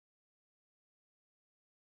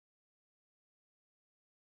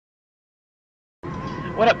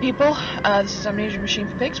What up, people? This is Amnesia Machine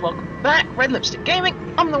for Pigs. Welcome back. Red Lipstick Gaming.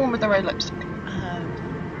 I'm the one with the red lipstick.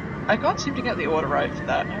 And I can't seem to get the order right for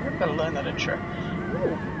that. I really better learn that intro.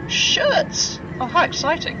 Ooh, shirts! Oh, how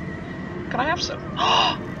exciting. Can I have some?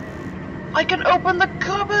 I can open the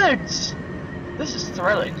cupboards! This is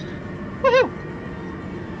thrilling. Woohoo!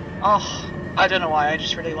 Oh, I don't know why, I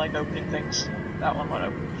just really like opening things. That one won't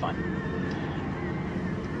open, fine.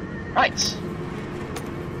 Right.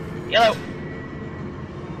 Yellow.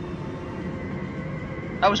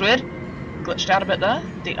 That was weird. Glitched out a bit there.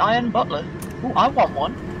 The Iron Butler. Ooh, I want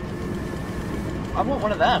one. I want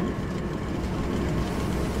one of them.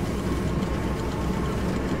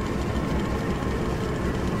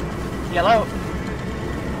 Yellow.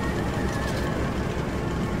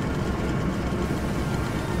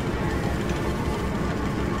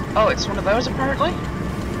 Oh, it's one of those apparently?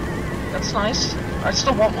 That's nice. I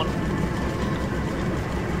still want one.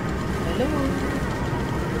 Hello.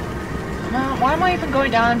 Why am I even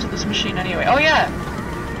going down to this machine anyway? Oh yeah!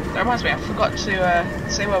 That reminds me, I forgot to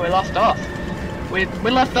say where we left off. We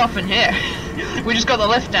left off in here. We just got the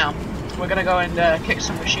lift down. We're gonna go and kick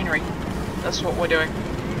some machinery. That's what we're doing.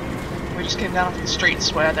 We just came down to the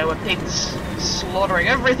streets where there were pigs slaughtering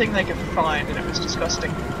everything they could find, and it was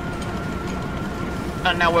disgusting.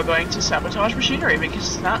 And now we're going to sabotage machinery,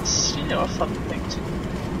 because that's, you know, a fun thing to do.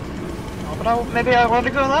 Oh, but maybe I want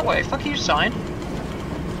to go that way. Fuck you, sign.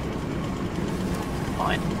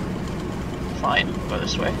 Fine. Fine, go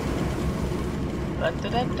this way.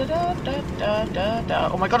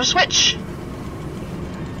 Oh my god, a switch!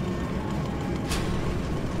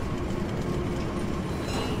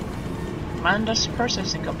 Manda's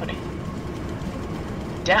Processing Company.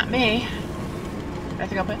 Dat me.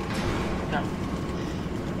 Anything up it? No.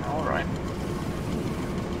 Alright.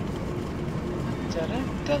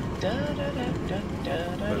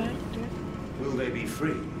 Will they be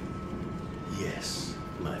free? Yes,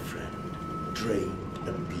 my friend. Drained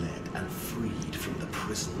and bled and freed from the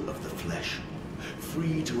prison of the flesh.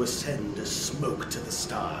 Free to ascend as smoke to the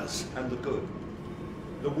stars. And the good,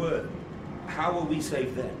 the worthy, how will we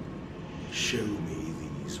save them? Show me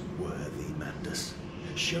these worthy, Mandus.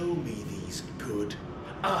 Show me these good.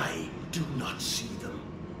 I do not see them.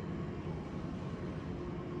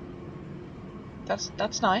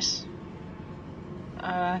 That's nice.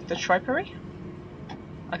 The tripery?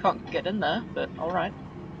 I can't get in there, but alright.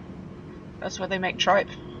 That's where they make tripe,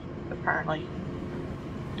 apparently.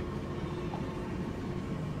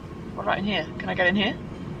 What about in here? Can I get in here?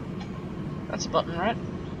 That's a button, right?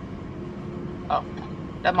 Oh,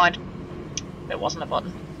 never mind. It wasn't a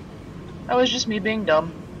button. That was just me being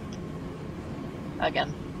dumb.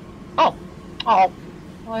 Again. Oh! Oh!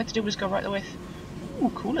 All I had to do was go right the way.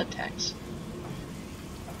 Ooh, cooler tanks.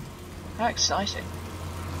 How exciting.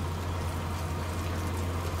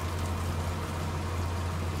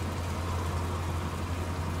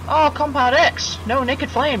 Oh, Compound X! No naked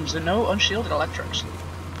flames and no unshielded electrics.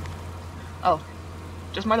 Oh.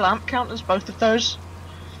 Does my lamp count as both of those?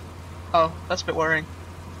 Oh, that's a bit worrying.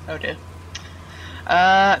 Oh dear.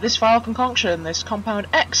 This vile concoction, this Compound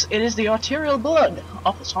X, it is the arterial blood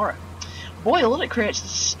of this horror. Boiled, it creates the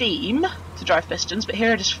steam to drive pistons, but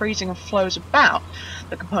here it is freezing and flows about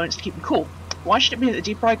the components to keep them cool. Why should it be that the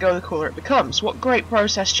deeper I go, the cooler it becomes? What great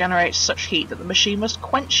process generates such heat that the machine must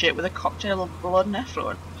quench it with a cocktail of blood and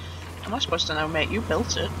effluent? Am I supposed to know, mate? You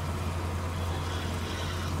built it.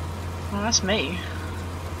 Well, that's me.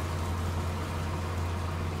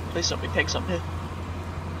 Please don't be pigs up here.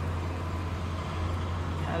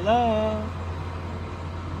 Hello?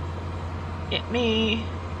 It me.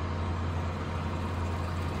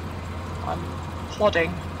 I'm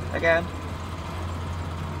plodding again.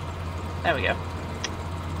 There we go.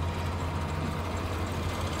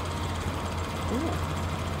 Ooh.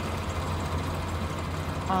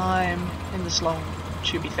 I'm in this long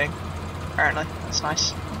tubey thing. Apparently. That's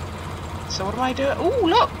nice. So what do I do? Ooh,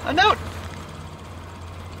 look! A note!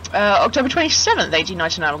 October 27th,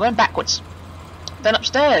 1899. We're going backwards. Then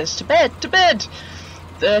upstairs. To bed! To bed!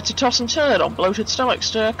 To toss and turn on bloated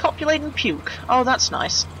stomachs. To copulate and puke. Oh, that's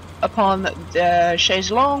nice. Upon the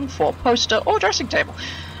chaise longue, four-poster, or dressing table.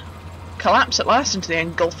 Collapse at last into the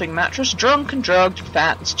engulfing mattress, drunk and drugged,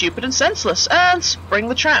 fat and stupid and senseless, and spring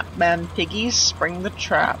the trap, man, piggies, spring the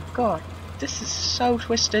trap. God, this is so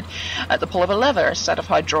twisted. At the pull of a lever, a set of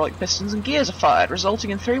hydraulic pistons and gears are fired,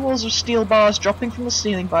 resulting in 3 walls of steel bars dropping from the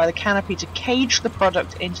ceiling via the canopy to cage the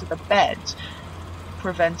product into the bed,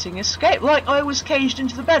 preventing escape. Like I was caged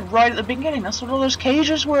into the bed right at the beginning. That's what all those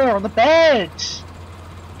cages were, on the bed.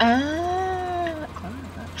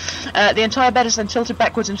 The entire bed is then tilted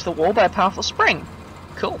backwards into the wall by a powerful spring.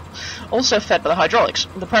 Cool. Also fed by the hydraulics.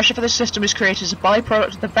 The pressure for this system is created as a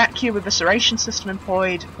byproduct of the vacuum evisceration system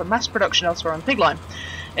employed for mass production elsewhere on the pig line.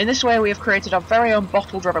 In this way, we have created our very own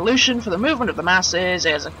bottled revolution for the movement of the masses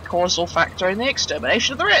as a causal factor in the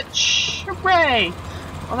extermination of the rich. Hooray!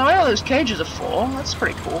 Well, now I know what those cages are for. That's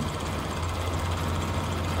pretty cool.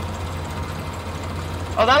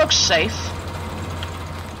 Oh, that looks safe.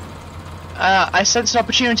 I sensed an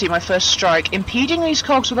opportunity in my first strike. Impeding these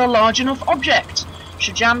cogs with a large enough object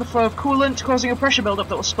should jam the flow of coolant, causing a pressure buildup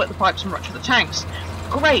that will split the pipes and rupture the tanks.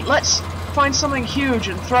 Great, let's find something huge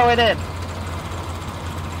and throw it in.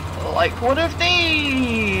 Like one of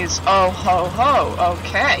these! Oh ho ho,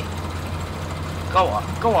 okay.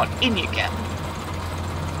 Go on, in you get.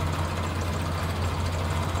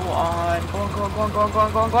 Go on.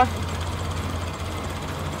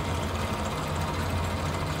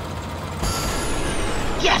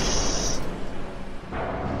 Yes!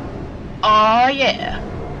 Oh yeah.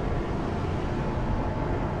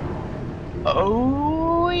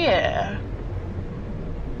 Oh yeah.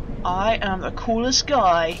 I am the coolest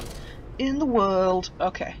guy in the world.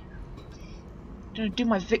 Okay. I'm gonna do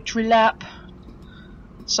my victory lap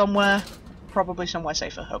somewhere. Probably somewhere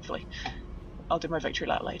safer, hopefully. I'll do my victory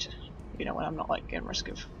lap later. You know, when I'm not like in risk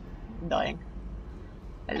of dying.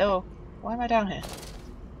 Hello? Why am I down here?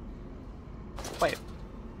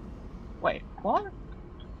 Wait, what?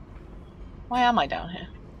 Why am I down here?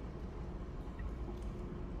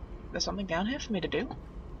 There's something down here for me to do?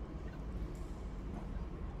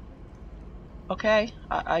 Okay,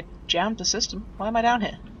 I jammed the system. Why am I down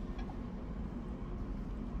here?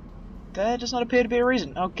 There does not appear to be a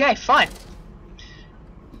reason. Okay, fine.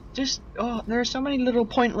 Just, oh, there are so many little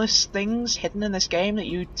pointless things hidden in this game that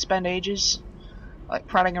you spend ages like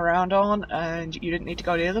prattling around on, and you didn't need to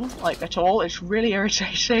go near them, like, at all. It's really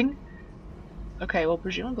irritating. Okay, well,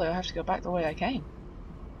 presumably I have to go back the way I came.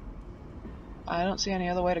 I don't see any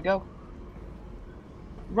other way to go.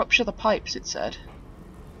 Rupture the pipes, it said.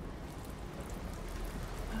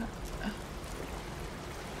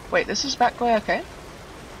 Wait, this is back the way I came?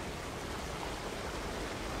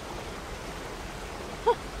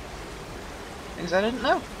 Huh. Things I didn't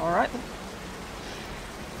know. Alright then.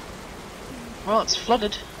 Well, it's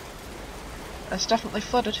flooded. It's definitely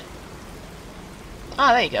flooded.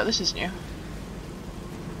 Ah, there you go, this is new.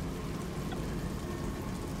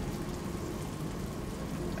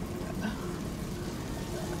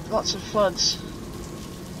 Lots of floods.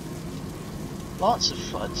 Lots of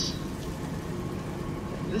floods.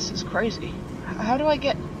 This is crazy. How do I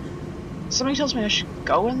get... Somebody tells me I should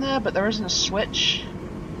go in there, but there isn't a switch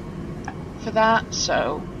for that,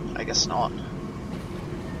 so I guess not.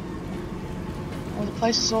 Well, the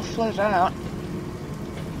place is all flooded out.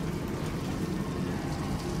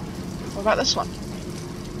 What about this one?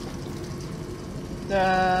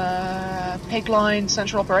 The pig line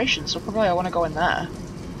central operations, so probably I want to go in there.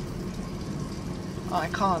 Oh, I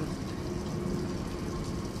can't.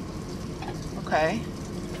 Okay.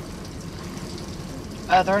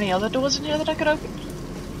 Are there any other doors in here that I could open?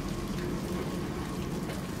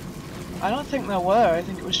 I don't think there were, I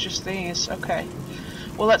think it was just these. Okay.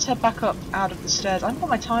 Well, let's head back up out of the stairs. I haven't got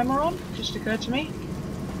my timer on, just occurred to me.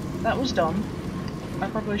 That was dumb. I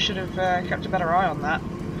probably should have kept a better eye on that.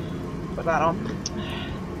 Put that on.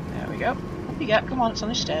 There we go. Up you get. Come on, it's on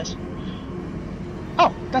the stairs.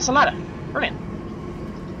 Oh, that's a ladder. Brilliant.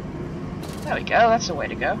 There we go, that's the way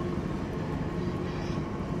to go.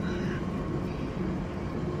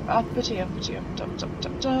 Uppity, up, top, top,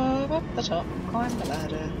 top, top, up the top, climb the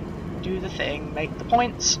ladder, do the thing, make the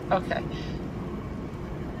points. Okay.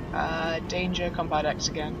 Danger, Combat X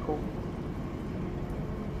again, cool.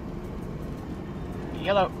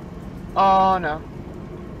 Yellow. Oh no.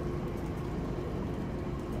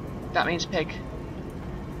 That means pig.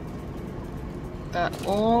 That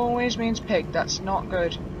always means pig, that's not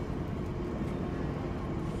good.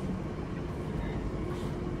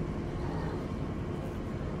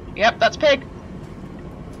 Yep, that's pig.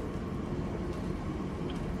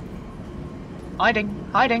 Hiding,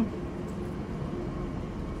 hiding.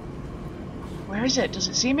 Where is it? Does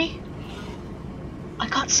it see me? I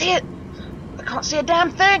can't see it. I can't see a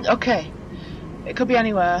damn thing. Okay. It could be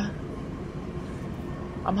anywhere.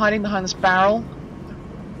 I'm hiding behind this barrel.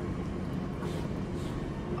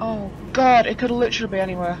 Oh god, it could literally be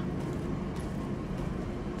anywhere.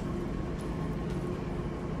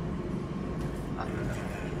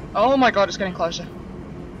 Oh my god, it's getting closer.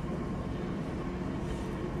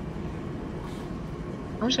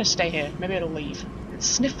 I'm just gonna stay here. Maybe it'll leave. It's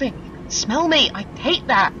sniffing. Smell me! I hate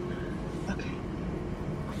that! Okay.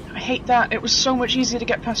 I hate that. It was so much easier to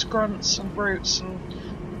get past grunts and brutes and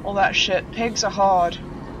all that shit. Pigs are hard.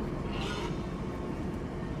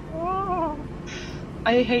 Oh,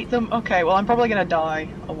 I hate them. Okay, well I'm probably gonna die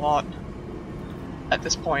a lot at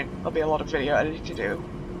this point. There'll be a lot of video editing to do.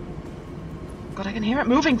 God, I can hear it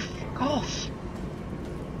moving. Fuck off.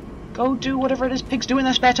 Go do whatever it is pigs do in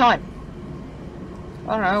their spare time.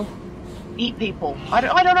 I don't know. Eat people. I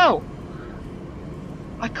don't know.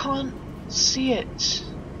 I can't see it.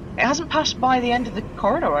 It hasn't passed by the end of the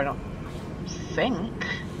corridor, I don't think.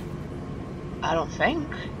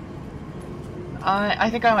 I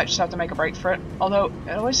think I might just have to make a break for it. Although,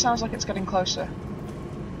 it always sounds like it's getting closer.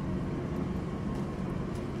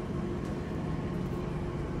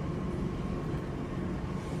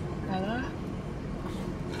 Hello?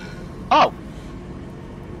 Oh!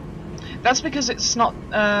 That's because it's not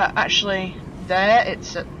actually there,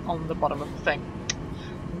 it's on the bottom of the thing.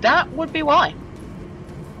 That would be why.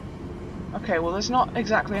 Okay, well there's not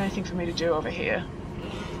exactly anything for me to do over here.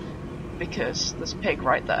 Because there's a pig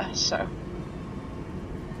right there, so...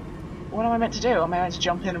 What am I meant to do? Am I meant to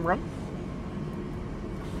jump in and run?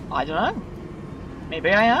 I don't know.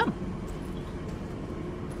 Maybe I am.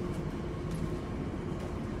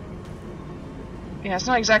 Yeah, it's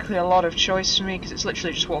not exactly a lot of choice for me, because it's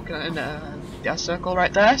literally just walking in a circle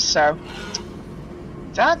right there, so...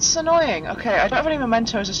 That's annoying. Okay, I don't have any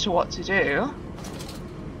mementos as to what to do.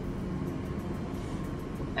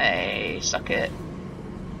 Hey, suck it.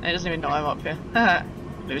 It doesn't even know I'm up here.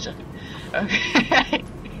 Loser. Okay.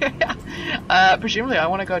 Presumably I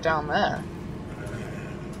want to go down there.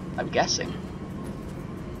 I'm guessing.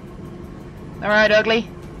 Alright, ugly.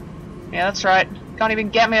 Yeah, that's right. Can't even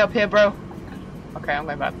get me up here, bro. Okay, I'm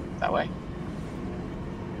going back that way.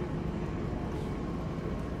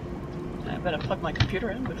 I better plug my computer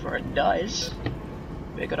in before it dies.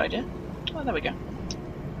 Be a good idea. Oh, there we go.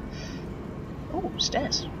 Oh,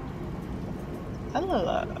 stairs.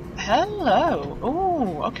 Hello. Hello.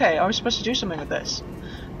 Oh, okay. I was supposed to do something with this.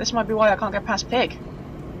 This might be why I can't get past pig.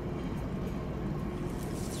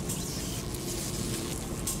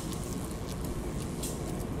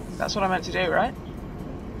 That's what I meant to do, right?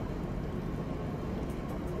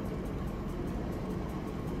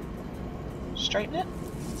 Straighten it?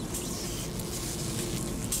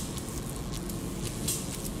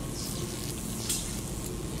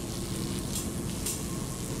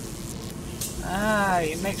 Ah,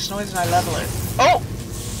 it makes noise and I level it. Oh!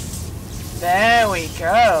 There we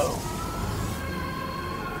go.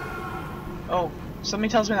 Oh, something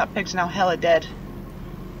tells me that pig's now hella dead.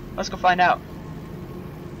 Let's go find out.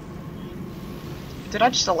 Did I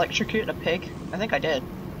just electrocute a pig? I think I did.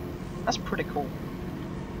 That's pretty cool.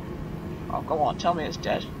 Oh, go on, tell me it's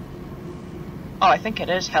dead. Oh, I think it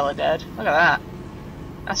is hella dead. Look at that.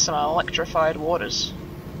 That's some electrified waters.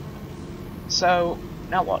 So,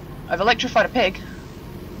 now what? I've electrified a pig.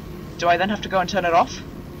 Do I then have to go and turn it off?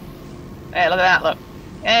 Hey, look at that, look.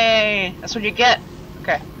 Hey, that's what you get.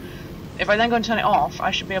 Okay. If I then go and turn it off,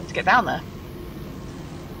 I should be able to get down there.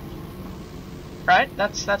 Right?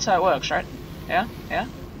 That's how it works, right? Yeah? Yeah?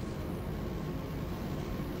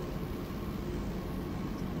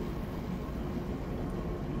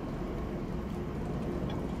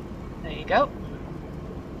 There you go.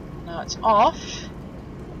 Now it's off.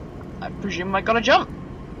 I presume I gotta jump.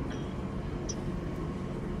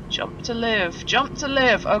 Jump to live. Jump to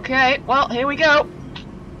live. Okay, well, here we go.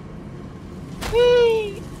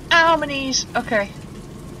 Whee! Ow, my knees. Okay.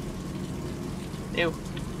 Ew.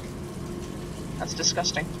 That's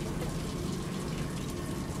disgusting.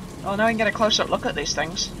 Oh, now I can get a close-up look at these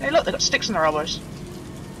things. Hey, look, they've got sticks in their elbows.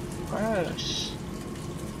 Gross.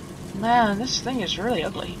 Man, this thing is really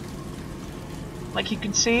ugly. Like, you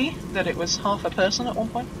can see that it was half a person at one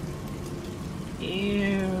point.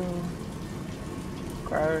 Ew.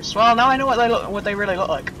 Gross. Well, now I know what they really look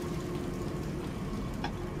like.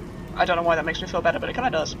 I don't know why that makes me feel better, but it kinda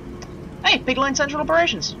does. Hey, Big Line Central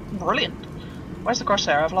Operations! Brilliant! Where's the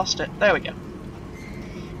crosshair? I've lost it. There we go.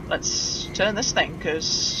 Let's turn this thing,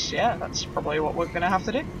 because, yeah, that's probably what we're gonna have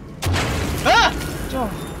to do. Ah!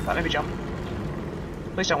 Oh, that made me jump.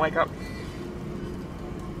 Please don't wake up.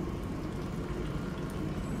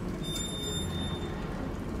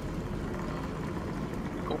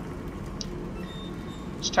 Cool.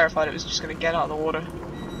 I was terrified it was just gonna get out of the water.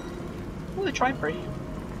 Ooh, the tripe-free.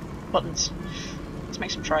 Buttons. Let's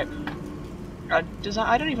make some tripe. I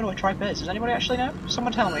don't even know what tripe is. Does anybody actually know?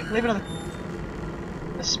 Someone tell me. Leave it in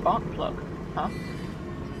the spark plug. Huh?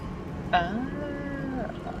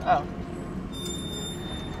 Oh.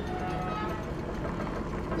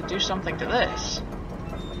 To do something to this.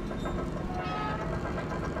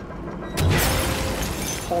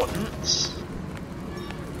 Important.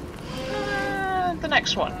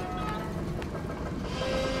 next one.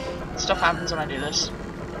 Stuff happens when I do this.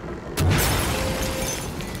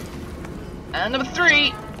 And number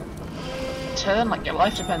 3. Turn like your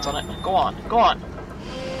life depends on it. Go on, go on.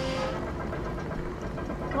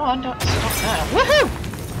 Go on, don't stop now. Woohoo!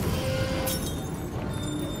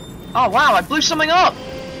 Oh wow, I blew something up!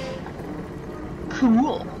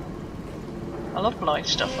 Cool. I love blowing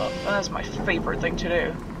stuff up. That's my favourite thing to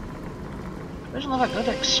do. There's another good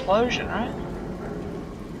explosion, right?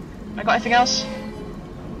 I got anything else?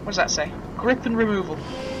 What does that say? Grip and removal.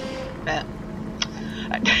 Nah.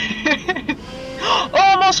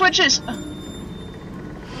 Oh, more switches! Am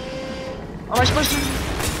I supposed to...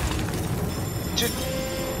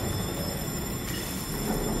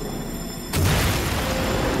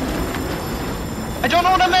 I don't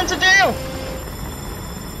know what I'm meant to do!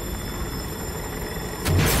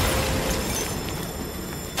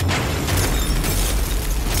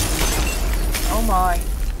 Oh my.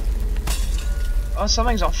 Oh,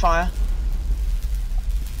 something's on fire.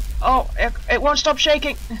 Oh, it won't stop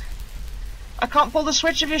shaking. I can't pull the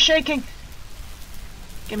switch if you're shaking.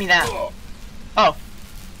 Give me that. Oh.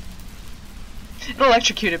 It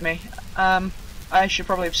electrocuted me. I should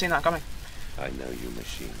probably have seen that coming. I know you,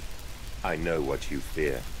 machine. I know what you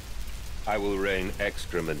fear. I will rain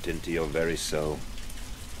excrement into your very soul.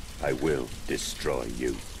 I will destroy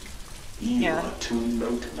you. You are too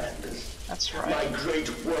low, commanders. That's right. My great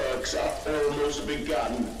works are almost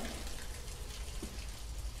begun.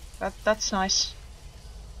 That's nice.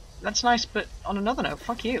 That's nice, but on another note,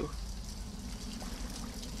 fuck you.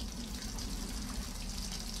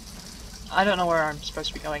 I don't know where I'm supposed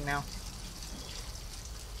to be going now.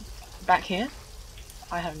 Back here?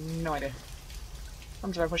 I have no idea. What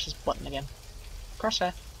happens if I push this button again?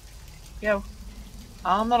 Crosshair. Yo.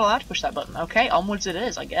 I'm not allowed to push that button. Okay, onwards it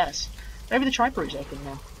is, I guess. Maybe the tripe is open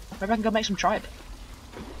now. Maybe I can go make some tripe.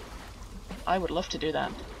 I would love to do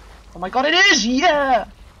that. Oh my god, it is! Yeah!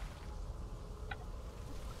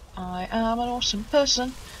 I am an awesome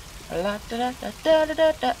person. La da da da da da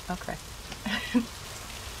da da. Okay.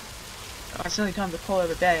 Oh, it's nearly time to call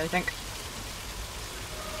it a day, I think.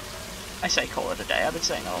 I say call it a day, I've been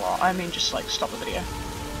saying it a lot. I mean just like stop the video.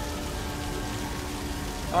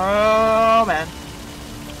 Oh man.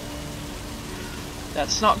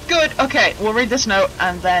 That's not good. Okay, we'll read this note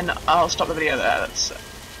and then I'll stop the video there. That's...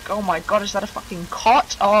 Oh my god, is that a fucking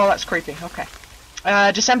cot? Oh, that's creepy. Okay.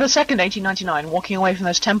 December 2nd, 1899. Walking away from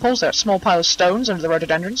those temples, there are a small pile of stones under the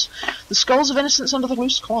rhododendrons. The skulls of innocents under the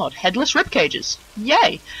loose clod. Headless rib cages.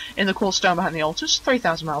 Yay! In the cool stone behind the altars,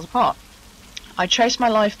 3,000 miles apart. I trace my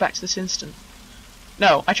life back to this instant.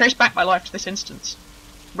 No, I trace back my life to this instance.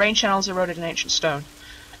 Rain channels eroded in ancient stone.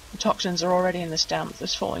 The toxins are already in this dam with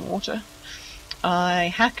this falling water.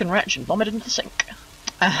 I hack and retch and vomit into the sink.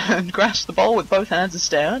 And grasp the bowl with both hands and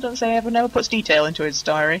stare. Don't say he never puts detail into his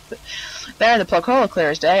diary. But there in the plug hole, clear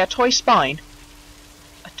as day, a toy spine.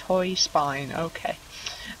 A toy spine, okay.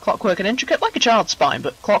 Clockwork and intricate, like a child's spine,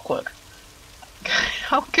 but clockwork.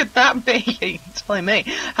 How could that be? You're telling me.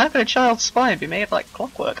 How could a child's spine be made of like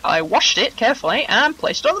clockwork? I washed it carefully and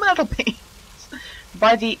placed it on the mantelpiece.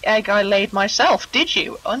 By the egg I laid myself, did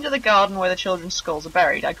you? Under the garden where the children's skulls are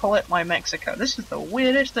buried. I call it my Mexico. This is the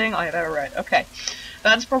weirdest thing I have ever read. Okay,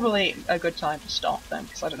 that's probably a good time to stop then,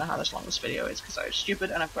 because I don't know how this long this video is, because I was stupid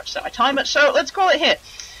and I've got to set my timer, so let's call it here.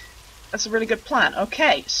 That's a really good plan.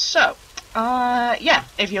 Okay, so, yeah,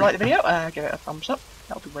 if you like the video, give it a thumbs up.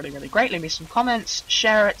 That would be really, really great. Leave me some comments,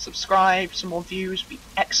 share it, subscribe, some more views, be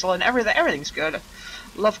excellent, everything's good.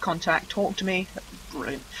 Love contact, talk to me,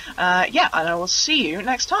 brilliant. Yeah, and I will see you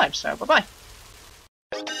next time, so bye-bye.